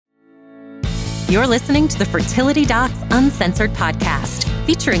You're listening to the Fertility Docs Uncensored podcast,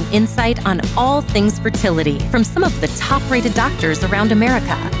 featuring insight on all things fertility from some of the top-rated doctors around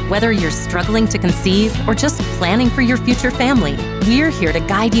America. Whether you're struggling to conceive or just planning for your future family, we're here to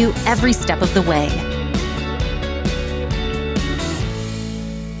guide you every step of the way.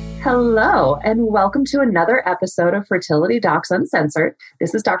 Hello, and welcome to another episode of Fertility Docs Uncensored.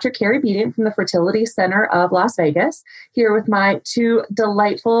 This is Dr. Carrie Beating from the Fertility Center of Las Vegas, here with my two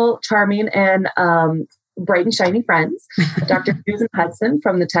delightful, charming, and bright and shiny friends, Dr. Susan Hudson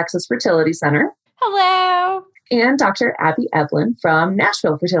from the Texas Fertility Center. Hello. And Dr. Abby Evelyn from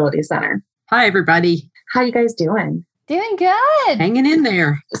Nashville Fertility Center. Hi, everybody. How you guys doing? Doing good. Hanging in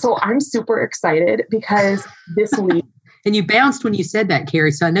there. So I'm super excited because this week... And you bounced when you said that,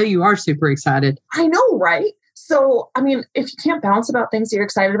 Carrie, so I know you are super excited. I know, right? So, I mean, if you can't bounce about things you're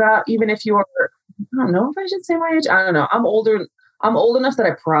excited about, even if you are, I don't know if I should say my age. I don't know. I'm old enough that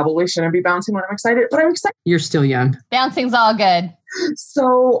I probably shouldn't be bouncing when I'm excited, but I'm excited. You're still young. Bouncing's all good.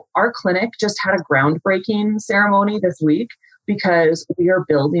 So our clinic just had a groundbreaking ceremony this week because we are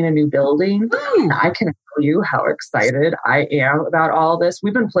building a new building. And I can tell you how excited I am about all this.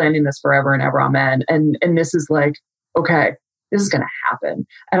 We've been planning this forever and ever, amen. And this is like, okay, this is going to happen.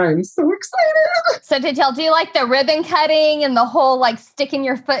 And I'm so excited. So did y'all do like the ribbon cutting and the whole like sticking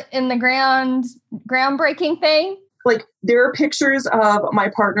your foot in the groundbreaking thing? Like there are pictures of my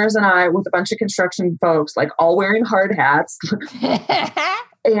partners and I with a bunch of construction folks, like all wearing hard hats.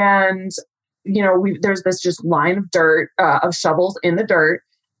 And, you know, there's this just line of dirt, of shovels in the dirt.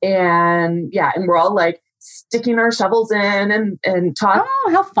 And yeah, and we're all like sticking our shovels in and talking.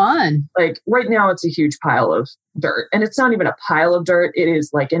 Oh, how fun. Like right now it's a huge pile of dirt, and it's not even a pile of dirt. It is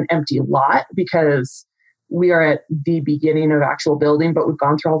like an empty lot because we are at the beginning of actual building, but we've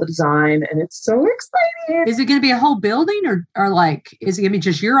gone through all the design and it's so exciting. Is it going to be a whole building or like, is it going to be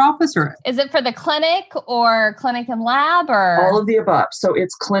just your office or? Is it for the clinic or clinic and lab or? All of the above. So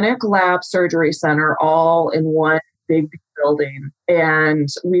it's clinic, lab, surgery center, all in one big building. And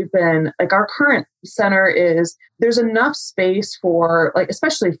we've been like, our current center is, there's enough space for like,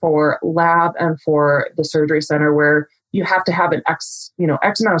 especially for lab and for the surgery center where you have to have an X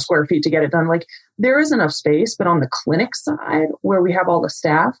amount of square feet to get it done. Like there is enough space, but on the clinic side where we have all the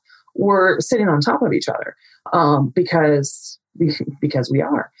staff, we're sitting on top of each other because we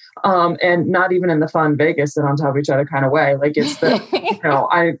are. And not even in the fun Vegas sit on top of each other kind of way. Like it's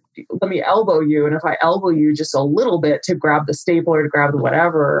the, let me elbow you. And if I elbow you just a little bit to grab the stapler, to grab the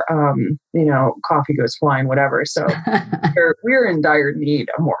whatever, coffee goes flying, whatever. So we're in dire need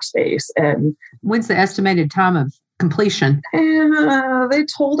of more space. And when's the estimated time of completion? They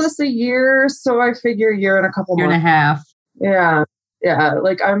told us a year. So I figure a year and a couple months. Year and a half. Yeah. Yeah,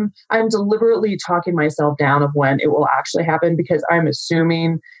 like I'm deliberately talking myself down of when it will actually happen because I'm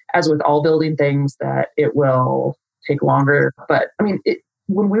assuming, as with all building things, that it will take longer. But I mean,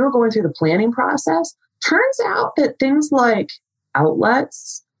 when we were going through the planning process, turns out that things like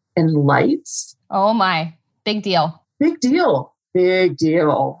outlets and lights. Oh my, big deal. Big deal.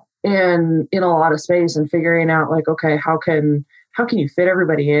 And in a lot of space and figuring out like, okay, how can you fit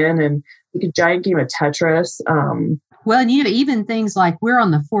everybody in? And like a giant game of Tetris. Well, and even things like we're on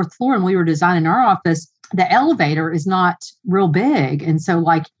the fourth floor and we were designing our office, the elevator is not real big. And so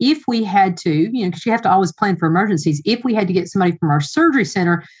like if we had to, because you have to always plan for emergencies, if we had to get somebody from our surgery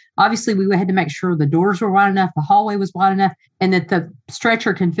center, obviously we had to make sure the doors were wide enough, the hallway was wide enough, and that the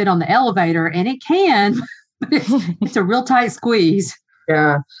stretcher can fit on the elevator. And it can, but it's a real tight squeeze.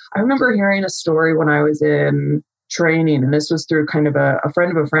 Yeah. I remember hearing a story when I was in training, and this was through kind of a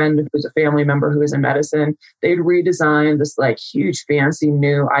friend of a friend who was a family member who was in medicine. They'd redesigned this like huge fancy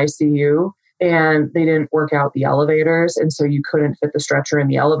new ICU, and they didn't work out the elevators, and so you couldn't fit the stretcher in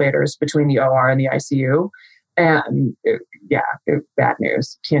the elevators between the OR and the ICU. And bad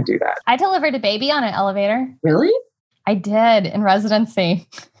news. Can't do that. I delivered a baby on an elevator. Really? I did in residency.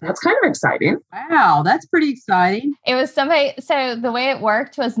 That's kind of exciting. Wow, that's pretty exciting. It was somebody. So the way it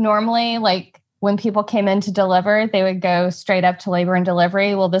worked was normally like, when people came in to deliver, they would go straight up to labor and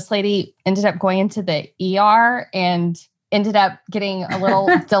delivery. Well, this lady ended up going into the ER and ended up getting a little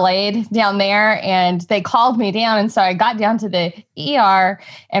delayed down there. And they called me down. And so I got down to the ER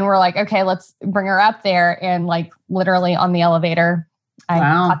and we're like, okay, let's bring her up there. And like literally on the elevator, I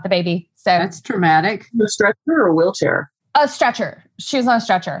caught the baby. So that's traumatic. A stretcher or a wheelchair? A stretcher. She was on a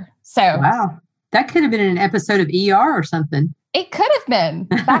stretcher. So wow, that could have been an episode of ER or something. It could have been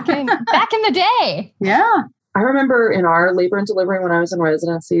back in the day. Yeah. I remember in our labor and delivery when I was in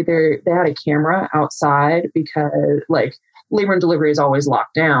residency, they had a camera outside because like labor and delivery is always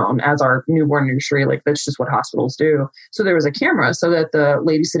locked down, as our newborn nursery. Like that's just what hospitals do. So there was a camera so that the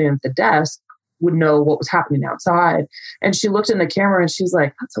lady sitting at the desk would know what was happening outside. And she looked in the camera and she's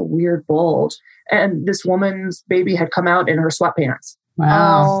like, that's a weird bulge. And this woman's baby had come out in her sweatpants.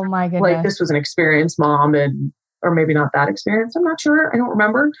 Wow. Oh my goodness. Like this was an experienced mom or maybe not that experienced. I'm not sure. I don't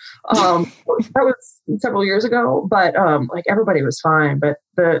remember. That was several years ago, but like everybody was fine. But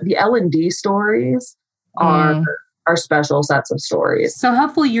the L&D stories are special sets of stories. So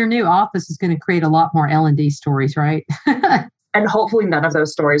hopefully your new office is going to create a lot more L&D stories, right? And hopefully none of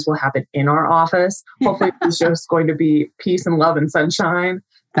those stories will happen in our office. Hopefully it's just going to be peace and love and sunshine.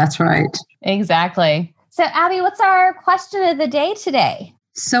 That's right. Exactly. So Abby, what's our question of the day today?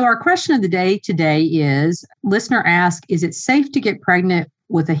 So our question of the day today is, listener asked, is it safe to get pregnant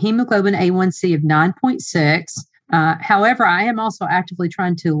with a hemoglobin A1C of 9.6? However, I am also actively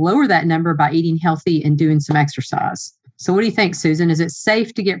trying to lower that number by eating healthy and doing some exercise. So what do you think, Susan? Is it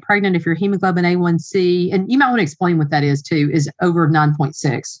safe to get pregnant if your hemoglobin A1C, and you might want to explain what that is too, is over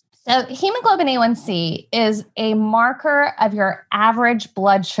 9.6? So hemoglobin A1C is a marker of your average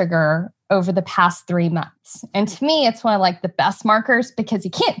blood sugar over the past 3 months. And to me, it's one of like the best markers because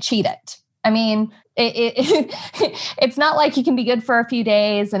you can't cheat it. I mean, it's not like you can be good for a few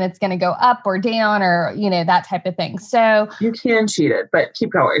days and it's going to go up or down or, that type of thing. So you can cheat it, but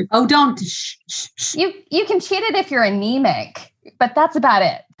keep going. Oh, don't. You can cheat it if you're anemic, but that's about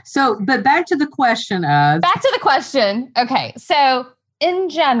it. So, but back to the question. Okay. So in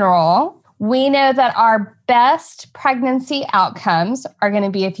general, we know that our best pregnancy outcomes are going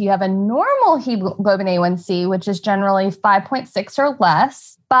to be if you have a normal hemoglobin A1C, which is generally 5.6 or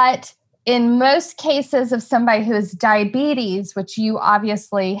less. But in most cases of somebody who has diabetes, which you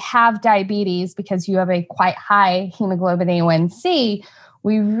obviously have diabetes because you have a quite high hemoglobin A1C,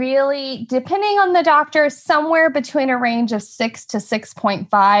 we really, depending on the doctor, somewhere between a range of 6 to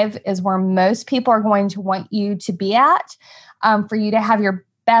 6.5 is where most people are going to want you to be at for you to have your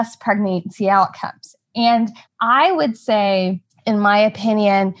best pregnancy outcomes. And I would say, in my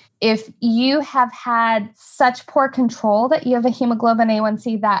opinion, if you have had such poor control that you have a hemoglobin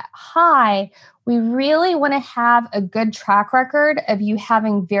A1C that high, we really want to have a good track record of you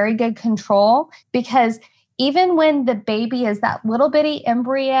having very good control, because even when the baby is that little bitty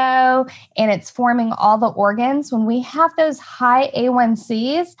embryo and it's forming all the organs, when we have those high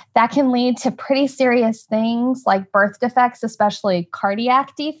A1Cs, that can lead to pretty serious things like birth defects, especially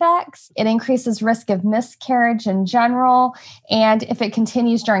cardiac defects. It increases risk of miscarriage in general. And if it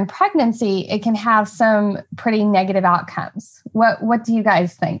continues during pregnancy, it can have some pretty negative outcomes. What do you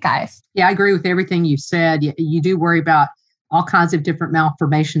guys think, guys? Yeah, I agree with everything you said. You do worry about all kinds of different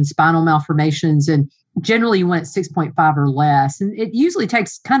malformations, spinal malformations, and generally you want it 6.5 or less. And it usually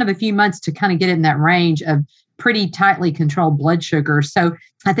takes kind of a few months to kind of get in that range of pretty tightly controlled blood sugar. So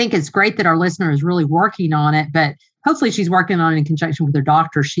I think it's great that our listener is really working on it, but hopefully she's working on it in conjunction with her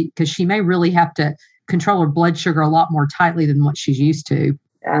doctor, because she may really have to control her blood sugar a lot more tightly than what she's used to.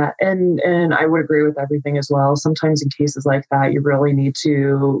 Yeah, and I would agree with everything as well. Sometimes in cases like that, you really need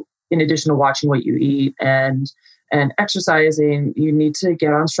to, in addition to watching what you eat and exercising, you need to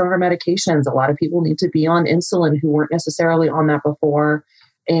get on stronger medications. A lot of people need to be on insulin who weren't necessarily on that before,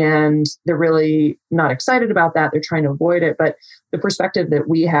 and they're really not excited about that. They're trying to avoid it. But the perspective that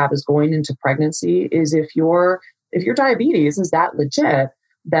we have is going into pregnancy is if your diabetes is that legit,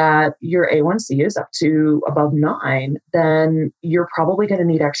 that your A1C is up to above 9, then you're probably going to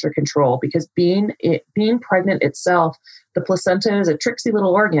need extra control, because being pregnant itself, the placenta is a tricksy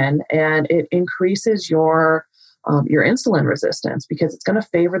little organ, and it increases your insulin resistance because it's going to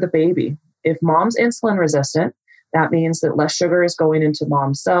favor the baby. If mom's insulin resistant, that means that less sugar is going into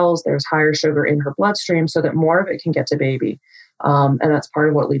mom's cells. There's higher sugar in her bloodstream so that more of it can get to baby. And that's part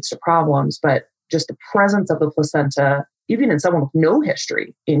of what leads to problems. But just the presence of the placenta, even in someone with no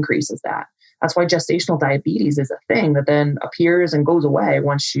history, increases that. That's why gestational diabetes is a thing that then appears and goes away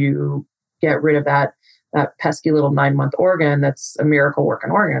once you get rid of that pesky little 9-month organ that's a miracle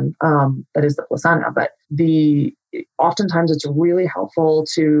working organ, that is the placenta. But oftentimes it's really helpful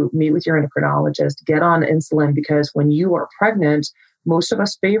to meet with your endocrinologist, get on insulin, because when you are pregnant, most of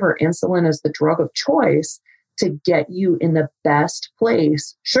us favor insulin as the drug of choice to get you in the best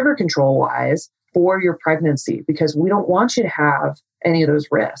place, sugar control wise, for your pregnancy, because we don't want you to have any of those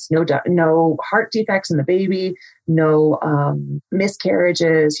risks. No heart defects in the baby, no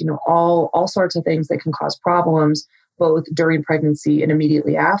miscarriages, all sorts of things that can cause problems both during pregnancy and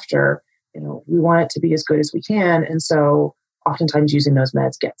immediately after. We want it to be as good as we can. And so oftentimes using those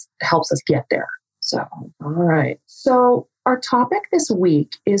meds helps us get there. So, all right. So our topic this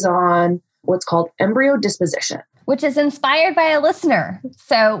week is on what's called embryo disposition, which is inspired by a listener.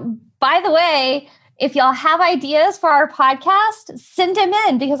 So, by the way, if y'all have ideas for our podcast, send them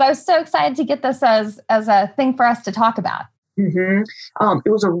in, because I was so excited to get this as a thing for us to talk about. Mm-hmm. It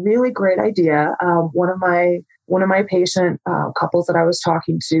was a really great idea. One of my patient couples that I was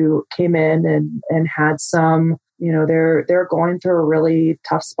talking to came in and had some, they're going through a really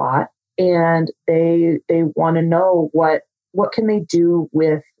tough spot, and they want to know what can they do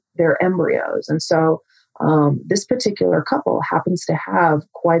with their embryos. And so this particular couple happens to have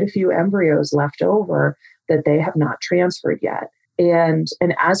quite a few embryos left over that they have not transferred yet. And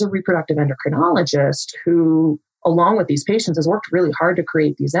as a reproductive endocrinologist who, along with these patients, has worked really hard to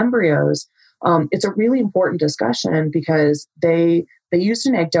create these embryos, it's a really important discussion because they used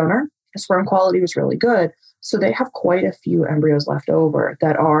an egg donor. The sperm quality was really good. So they have quite a few embryos left over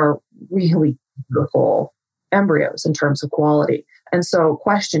that are really beautiful embryos in terms of quality. And so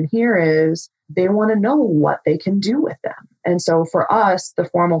question here is, they want to know what they can do with them. And so for us, the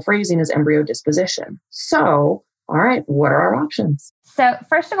formal phrasing is embryo disposition. So, all right, what are our options? So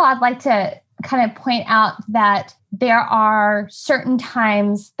first of all, I'd like to kind of point out that there are certain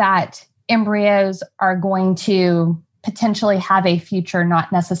times that embryos are going to potentially have a future not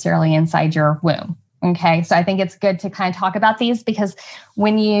necessarily inside your womb. Okay, so I think it's good to kind of talk about these, because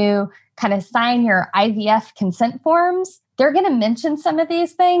when you kind of sign your IVF consent forms, they're going to mention some of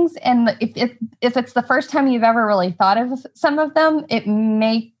these things. And if it's the first time you've ever really thought of some of them, it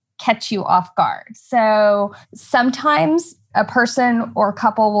may catch you off guard. So sometimes a person or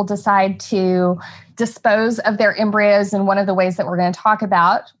couple will decide to dispose of their embryos in one of the ways that we're going to talk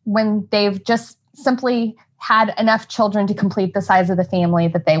about, when they've just simply had enough children to complete the size of the family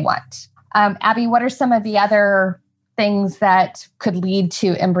that they want. Abby, what are some of the other things that could lead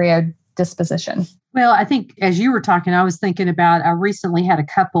to embryo disposition? Well, I think as you were talking, I was thinking about, I recently had a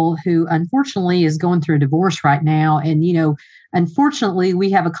couple who unfortunately is going through a divorce right now. And, unfortunately,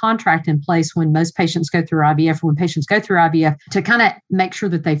 we have a contract in place when most patients go through IVF, when patients go through IVF, to kind of make sure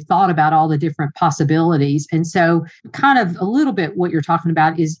that they've thought about all the different possibilities. And so kind of a little bit what you're talking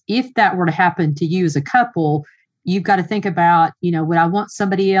about is, if that were to happen to you as a couple, you've got to think about, would I want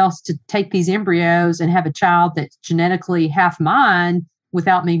somebody else to take these embryos and have a child that's genetically half mine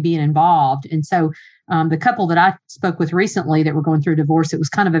without me being involved? And so the couple that I spoke with recently that were going through a divorce, it was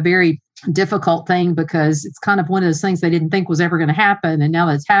kind of a very difficult thing, because it's kind of one of those things they didn't think was ever going to happen. And now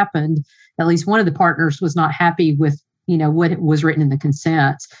that it's happened, at least one of the partners was not happy with, what was written in the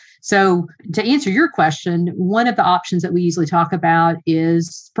consent. So to answer your question, one of the options that we usually talk about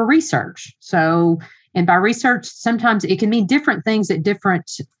is for research. And by research, sometimes it can mean different things at different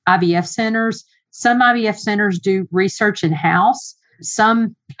IVF centers. Some IVF centers do research in-house.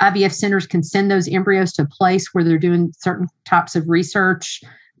 Some IVF centers can send those embryos to a place where they're doing certain types of research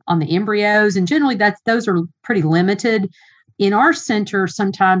on the embryos. And generally, those are pretty limited. In our center,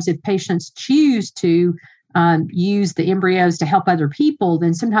 sometimes if patients choose to use the embryos to help other people,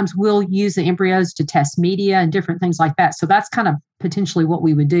 then sometimes we'll use the embryos to test media and different things like that. So that's kind of potentially what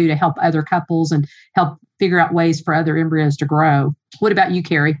we would do to help other couples and help figure out ways for other embryos to grow. What about you,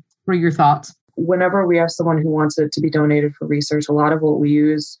 Carrie? What are your thoughts? Whenever we have someone who wants it to be donated for research, a lot of what we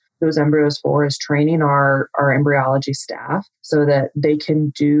use those embryos for is training our embryology staff so that they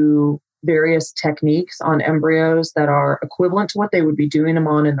can do various techniques on embryos that are equivalent to what they would be doing them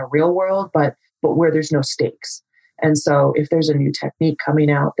on in the real world, but where there's no stakes. And so if there's a new technique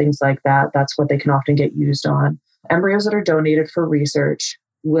coming out, things like that, that's what they can often get used on. Embryos that are donated for research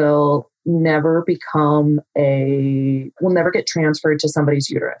will never get transferred to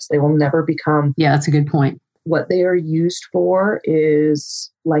somebody's uterus. They will never become. Yeah, that's a good point. What they are used for is,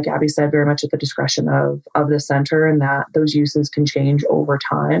 like Abby said, very much at the discretion of the center, and that those uses can change over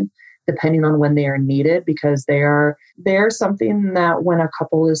time depending on when they are needed, because they're something that when a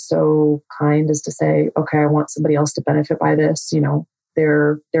couple is so kind as to say, okay, I want somebody else to benefit by this,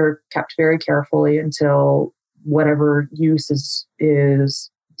 they're kept very carefully until whatever use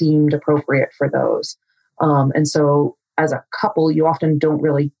is deemed appropriate for those. And so as a couple, you often don't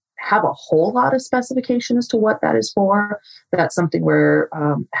really have a whole lot of specification as to what that is for. That's something where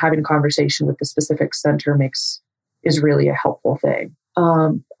having a conversation with the specific center is really a helpful thing.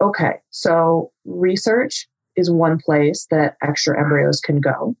 Okay, so research is one place that extra embryos can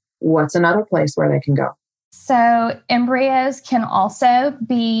go. What's another place where they can go? So embryos can also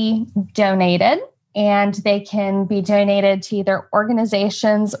be donated, and they can be donated to either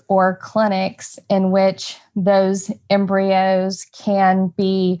organizations or clinics in which those embryos can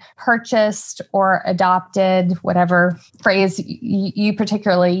be purchased or adopted, whatever phrase you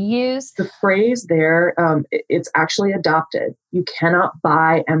particularly use. The phrase there, it's actually adopted. You cannot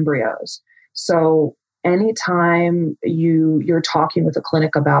buy embryos. So anytime you're talking with a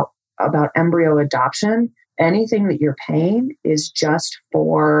clinic about about embryo adoption, anything that you're paying is just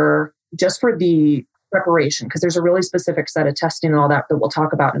for the preparation, because there's a really specific set of testing and all that we'll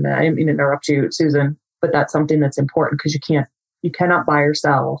talk about in a minute. I didn't mean to interrupt you, Susan, but that's something that's important because you cannot buy or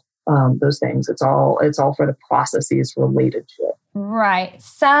sell those things. It's all for the processes related to it. Right.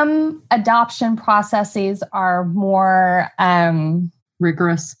 Some adoption processes are more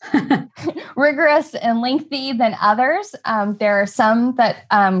rigorous and lengthy than others. There are some that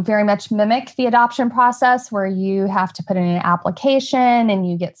very much mimic the adoption process where you have to put in an application and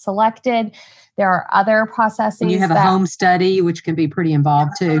you get selected. There are other processes. And you have a home study, which can be pretty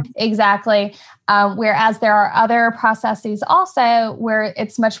involved too. Exactly. Whereas there are other processes also where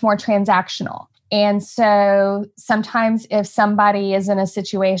it's much more transactional. And so sometimes if somebody is in a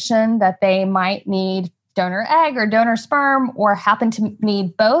situation that they might need donor egg or donor sperm or happen to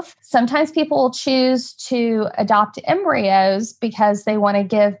need both, sometimes people will choose to adopt embryos because they want to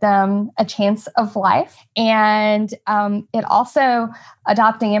give them a chance of life. And it also,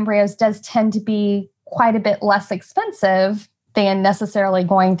 adopting embryos does tend to be quite a bit less expensive than necessarily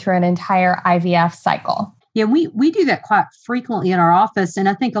going through an entire IVF cycle. Yeah, we do that quite frequently in our office. And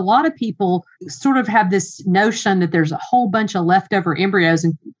I think a lot of people sort of have this notion that there's a whole bunch of leftover embryos.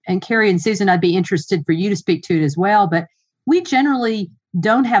 And Carrie and Susan, I'd be interested for you to speak to it as well. But we generally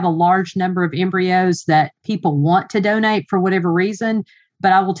don't have a large number of embryos that people want to donate for whatever reason.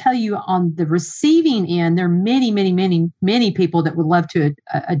 But I will tell you, on the receiving end, there are many, many, many, many people that would love to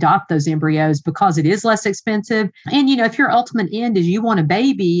adopt those embryos because it is less expensive. And, if your ultimate end is you want a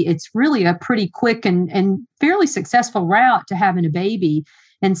baby, it's really a pretty quick and fairly successful route to having a baby.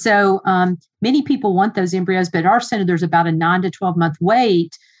 And so many people want those embryos, but at our center, there's about a 9 to 12 month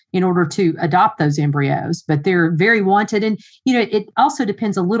wait in order to adopt those embryos, but they're very wanted. And, it also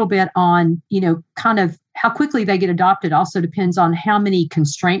depends a little bit on, kind of how quickly they get adopted also depends on how many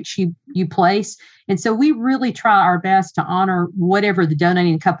constraints you place. And so we really try our best to honor whatever the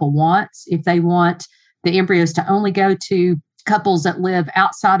donating couple wants. If they want the embryos to only go to couples that live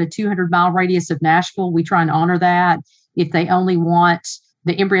outside a 200-mile radius of Nashville, we try and honor that. If they only want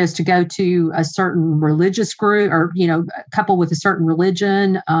the embryos to go to a certain religious group or, a couple with a certain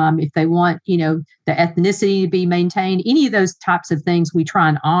religion, if they want, the ethnicity to be maintained, any of those types of things we try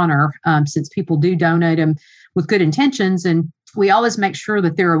and honor since people do donate them with good intentions. And we always make sure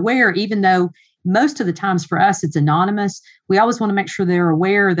that they're aware, even though most of the times for us, it's anonymous. We always want to make sure they're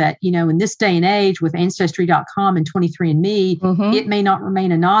aware that, in this day and age with Ancestry.com and 23andMe, it may not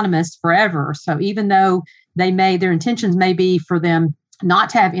remain anonymous forever. So even though their intentions may be for them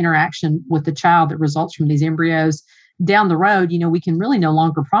not to have interaction with the child that results from these embryos down the road, we can really no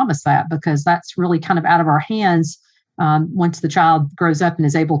longer promise that because that's really kind of out of our hands once the child grows up and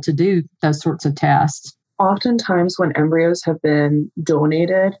is able to do those sorts of tests. Oftentimes when embryos have been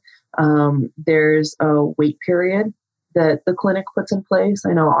donated, there's a wait period that the clinic puts in place.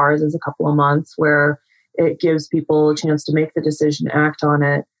 I know ours is a couple of months where it gives people a chance to make the decision, act on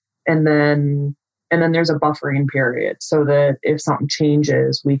it, and then there's a buffering period so that if something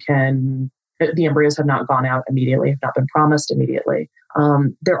changes, the embryos have not gone out immediately, have not been promised immediately.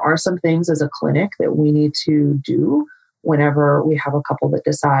 There are some things as a clinic that we need to do whenever we have a couple that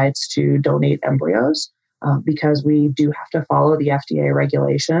decides to donate embryos, because we do have to follow the FDA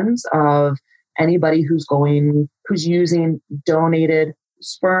regulations of anybody who's using donated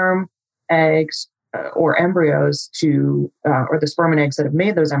sperm, eggs, or embryos or the sperm and eggs that have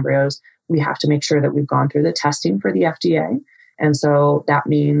made those embryos. We have to make sure that we've gone through the testing for the FDA. And so that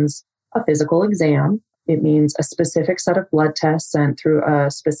means a physical exam. It means a specific set of blood tests sent through a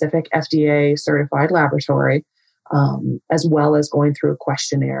specific FDA certified laboratory, as well as going through a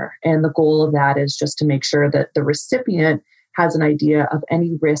questionnaire. And the goal of that is just to make sure that the recipient has an idea of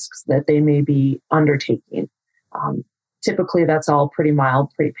any risks that they may be undertaking. Typically, that's all pretty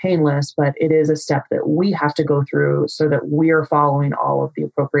mild, pretty painless, but it is a step that we have to go through so that we are following all of the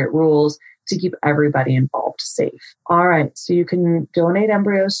appropriate rules to keep everybody involved safe. All right, so you can donate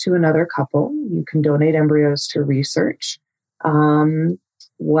embryos to another couple. You can donate embryos to research.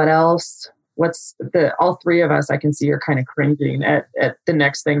 What else? All three of us, I can see you're kind of cringing at the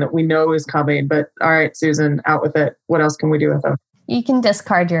next thing that we know is coming. But all right, Susan, out with it. What else can we do with them? You can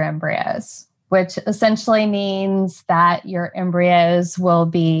discard your embryos, which essentially means that your embryos will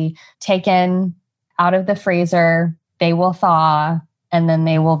be taken out of the freezer, they will thaw, and then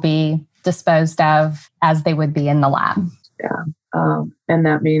they will be disposed of as they would be in the lab. Yeah. And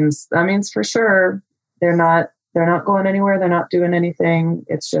that means for sure they're not going anywhere. They're not doing anything.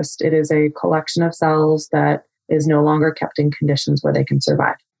 It is a collection of cells that is no longer kept in conditions where they can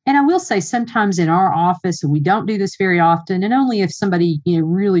survive. And I will say sometimes in our office, we don't do this very often, and only if somebody,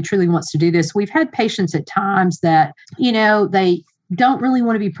 really truly wants to do this. We've had patients at times that, they don't really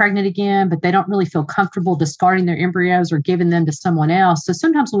want to be pregnant again, but they don't really feel comfortable discarding their embryos or giving them to someone else. So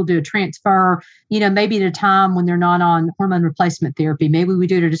sometimes we'll do a transfer, maybe at a time when they're not on hormone replacement therapy. Maybe we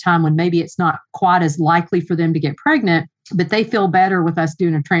do it at a time when maybe it's not quite as likely for them to get pregnant, but they feel better with us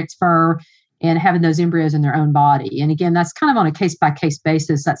doing a transfer and having those embryos in their own body. And again, that's kind of on a case-by-case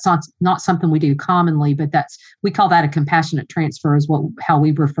basis. That's not something we do commonly, but we call that a compassionate transfer is how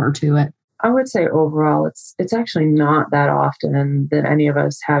we refer to it. I would say overall, it's actually not that often that any of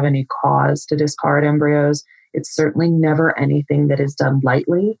us have any cause to discard embryos. It's certainly never anything that is done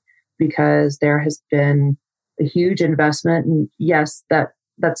lightly because there has been a huge investment. And yes,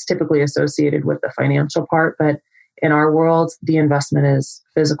 that's typically associated with the financial part, but in our world, the investment is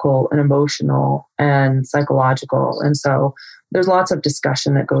physical and emotional and psychological. And so there's lots of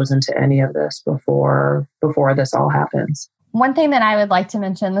discussion that goes into any of this before this all happens. One thing that I would like to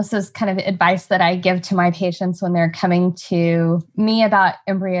mention, this is kind of advice that I give to my patients when they're coming to me about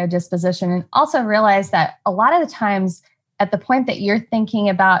embryo disposition, and also realize that a lot of the times at the point that you're thinking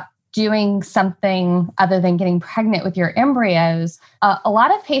about doing something other than getting pregnant with your embryos, a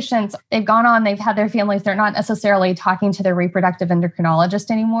lot of patients, they've had their families, they're not necessarily talking to their reproductive endocrinologist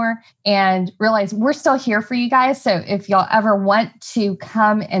anymore, and realize we're still here for you guys. So if y'all ever want to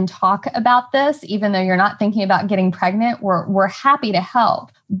come and talk about this, even though you're not thinking about getting pregnant, we're happy to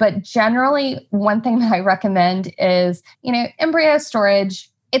help. But generally, one thing that I recommend is, embryo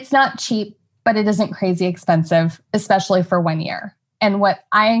storage. It's not cheap, but it isn't crazy expensive, especially for 1 year. And what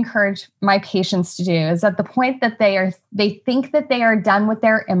I encourage my patients to do is at the point that they think that they are done with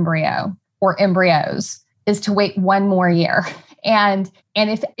their embryo or embryos is to wait 1 more year. And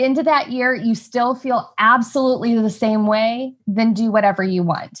if into that year you still feel absolutely the same way, then do whatever you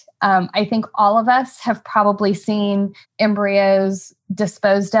want. I think all of us have probably seen embryos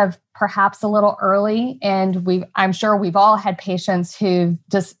disposed of perhaps a little early. And I'm sure we've all had patients who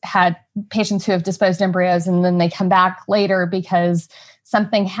have disposed embryos and then they come back later because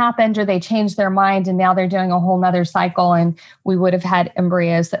something happened or they changed their mind and now they're doing a whole nother cycle and we would have had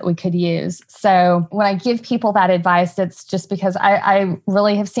embryos that we could use. So when I give people that advice, it's just because I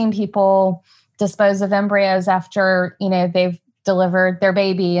really have seen people dispose of embryos after, they've delivered their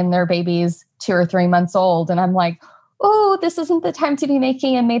baby and their baby's 2 or 3 months old. And I'm like, oh, this isn't the time to be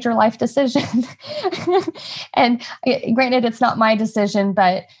making a major life decision. And granted, it's not my decision,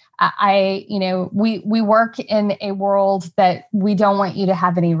 but we work in a world that we don't want you to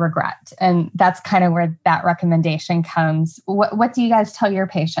have any regret. And that's kind of where that recommendation comes. What do you guys tell your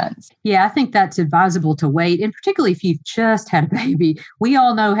patients? Yeah, I think that's advisable to wait. And particularly if you've just had a baby, we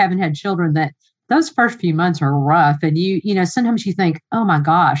all know, having had children, that those first few months are rough. And sometimes you think, oh my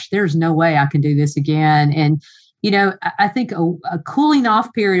gosh, there's no way I can do this again. And I think a cooling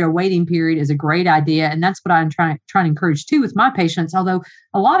off period or waiting period is a great idea. And that's what I'm trying to encourage too with my patients. Although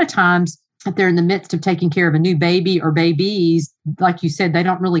a lot of times if they're in the midst of taking care of a new baby or babies, like you said, they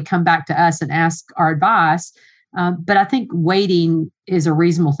don't really come back to us and ask our advice. But I think waiting is a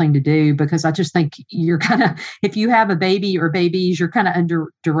reasonable thing to do, because I just think if you have a baby or babies, you're kind of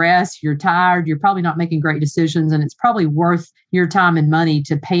under duress, you're tired, you're probably not making great decisions, and it's probably worth your time and money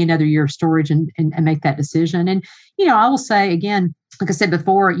to pay another year of storage and make that decision. And, I will say again, like I said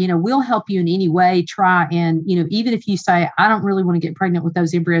before, we'll help you in any way. Try and, even if you say, I don't really want to get pregnant with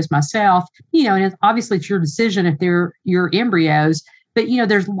those embryos myself, and obviously it's your decision if they're your embryos, but,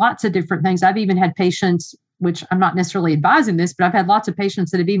 there's lots of different things. I've even had patients, which I'm not necessarily advising this, but I've had lots of patients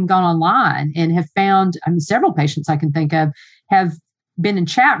that have even gone online and have found, several patients I can think of have been in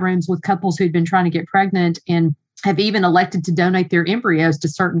chat rooms with couples who'd been trying to get pregnant and have even elected to donate their embryos to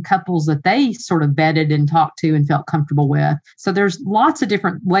certain couples that they sort of vetted and talked to and felt comfortable with. So there's lots of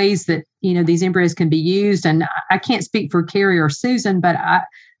different ways that, these embryos can be used. And I can't speak for Carrie or Susan, but I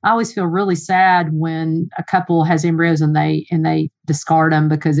always feel really sad when a couple has embryos and they discard them,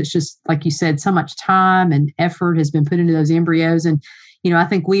 because it's just, like you said, so much time and effort has been put into those embryos. And, I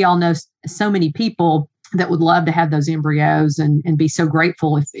think we all know so many people that would love to have those embryos and be so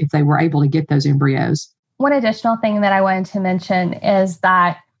grateful if they were able to get those embryos. One additional thing that I wanted to mention is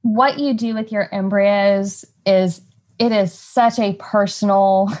that what you do with your embryos is such a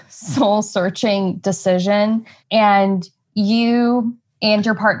personal, soul-searching decision. And you and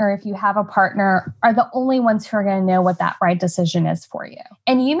your partner, if you have a partner, are the only ones who are going to know what that right decision is for you.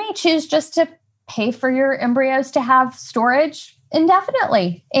 And you may choose just to pay for your embryos to have storage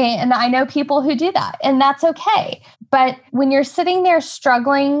indefinitely. And I know people who do that, and that's okay. But when you're sitting there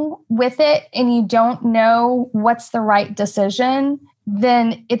struggling with it and you don't know what's the right decision,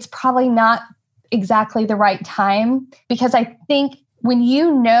 then it's probably not exactly the right time, because I think when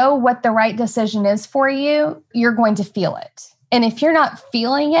you know what the right decision is for you, you're going to feel it. And if you're not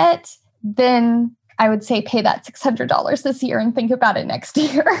feeling it, then I would say pay that $600 this year and think about it next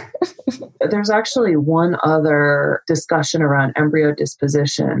year. There's actually one other discussion around embryo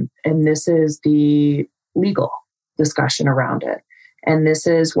disposition, and this is the legal discussion around it. And this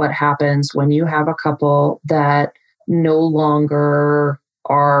is what happens when you have a couple that no longer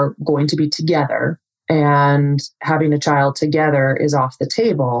are going to be together, and having a child together is off the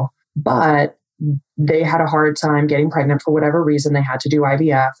table, but they had a hard time getting pregnant for whatever reason. They had to do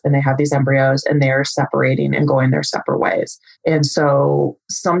IVF, and they have these embryos, and they're separating and going their separate ways. And so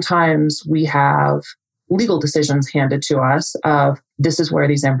sometimes we have legal decisions handed to us of this is where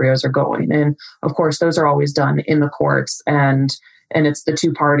these embryos are going. And of course, those are always done in the courts, and it's the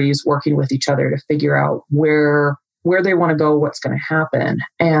two parties working with each other to figure out where they want to go, what's going to happen.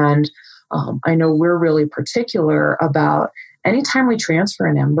 And I know we're really particular about anytime we transfer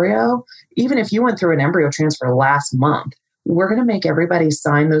an embryo, even if you went through an embryo transfer last month, we're going to make everybody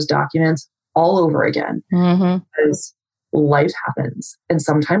sign those documents all over again, because life happens. And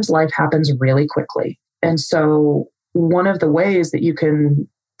sometimes life happens really quickly. And so one of the ways that you can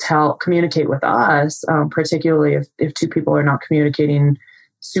communicate with us, particularly if two people are not communicating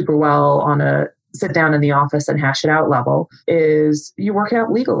super well on a sit down in the office and hash it out level, is you work it out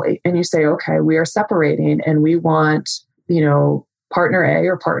legally and you say, okay, we are separating and we want, partner A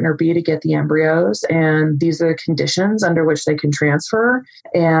or partner B to get the embryos, and these are the conditions under which they can transfer.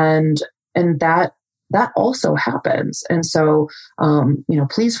 And that also happens. And so,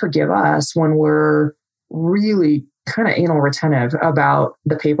 please forgive us when we're really kind of anal retentive about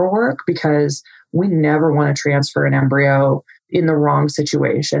the paperwork, because we never want to transfer an embryo in the wrong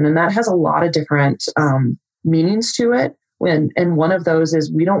situation. And that has a lot of different meanings to it. And one of those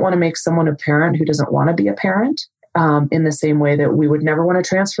is we don't want to make someone a parent who doesn't want to be a parent, in the same way that we would never want to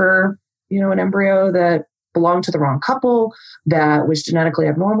transfer, an embryo that belonged to the wrong couple, that was genetically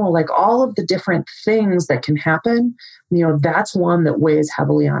abnormal, like all of the different things that can happen, that's one that weighs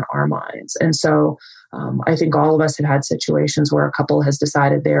heavily on our minds. And so I think all of us have had situations where a couple has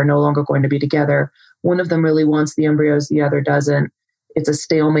decided they are no longer going to be together. One of them really wants the embryos, the other doesn't. It's a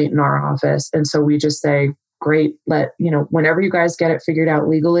stalemate in our office. And so we just say, great, whenever you guys get it figured out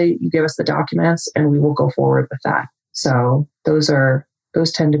legally, you give us the documents and we will go forward with that. So those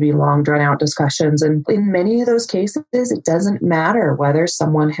tend to be long drawn out discussions. And in many of those cases, it doesn't matter whether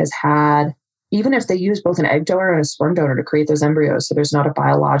someone has had, even if they use both an egg donor and a sperm donor to create those embryos, so there's not a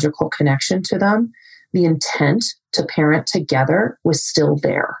biological connection to them, the intent to parent together was still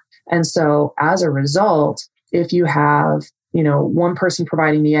there. And so as a result, if you have, one person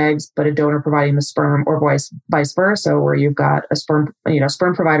providing the eggs, but a donor providing the sperm, or vice versa, where you've got a sperm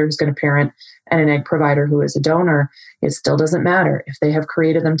provider who's going to parent and an egg provider who is a donor, it still doesn't matter. If they have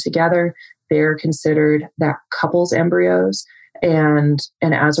created them together, they're considered that couple's embryos. And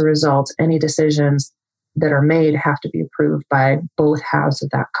as a result, any decisions that are made have to be approved by both halves of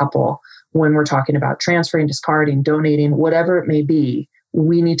that couple. When we're talking about transferring, discarding, donating, whatever it may be,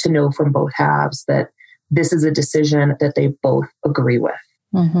 we need to know from both halves that this is a decision that they both agree with.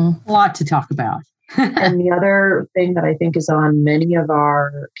 A lot to talk about. And the other thing that I think is on many of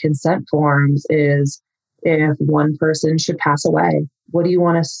our consent forms is, if one person should pass away, what do you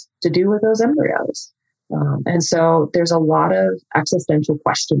want us to do with those embryos? And so there's a lot of existential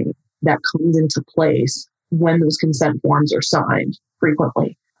questioning that comes into place when those consent forms are signed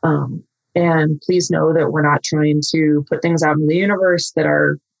frequently. And please know that we're not trying to put things out in the universe that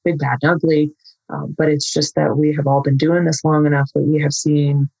are big, bad, and ugly. But it's just that we have all been doing this long enough that we have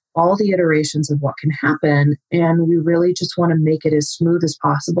seen all the iterations of what can happen. And we really just want to make it as smooth as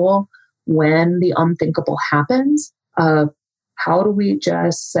possible when the unthinkable happens. How do we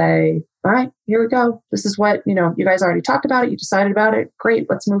just say, all right, here we go. This is what, you guys already talked about it. You decided about it. Great.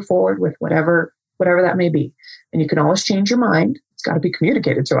 Let's move forward with whatever that may be. And you can always change your mind. It's got to be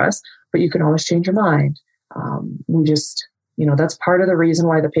communicated to us, but you can always change your mind. We just, that's part of the reason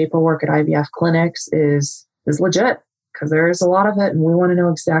why the paperwork at IVF clinics is legit, because there is a lot of it and we want to know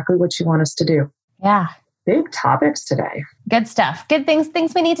exactly what you want us to do. Yeah. Big topics today. Good stuff. Good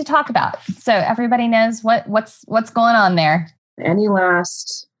things we need to talk about. So everybody knows what's going on there. Any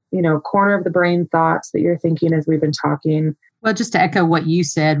last, corner of the brain thoughts that you're thinking as we've been talking? Well, just to echo what you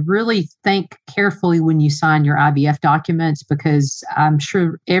said, really think carefully when you sign your IVF documents, because I'm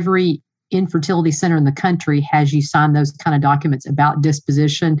sure every infertility center in the country has you sign those kind of documents about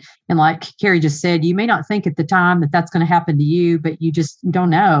disposition. And like Carrie just said, you may not think at the time that that's going to happen to you, but you just don't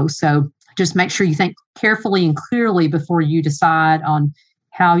know. So just make sure you think carefully and clearly before you decide on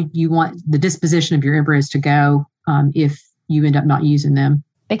how you want the disposition of your embryos to go if you end up not using them.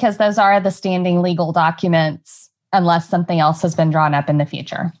 Because those are the standing legal documents unless something else has been drawn up in the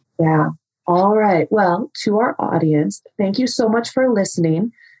future. Yeah. All right. Well, to our audience, thank you so much for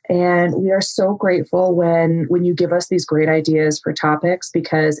listening. And we are so grateful when you give us these great ideas for topics,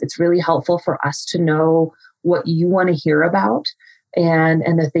 because it's really helpful for us to know what you want to hear about and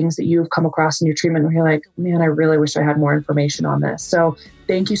the things that you've come across in your treatment where you're like, man, I really wish I had more information on this. So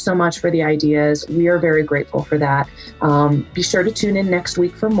thank you so much for the ideas. We are very grateful for that. Be sure to tune in next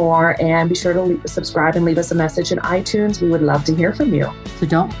week for more, and be sure to subscribe and leave us a message in iTunes. We would love to hear from you. So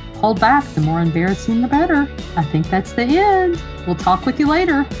don't hold back. The more embarrassing, the better. I think that's the end. We'll talk with you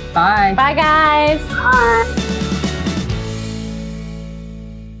later. Bye. Bye, guys. Bye.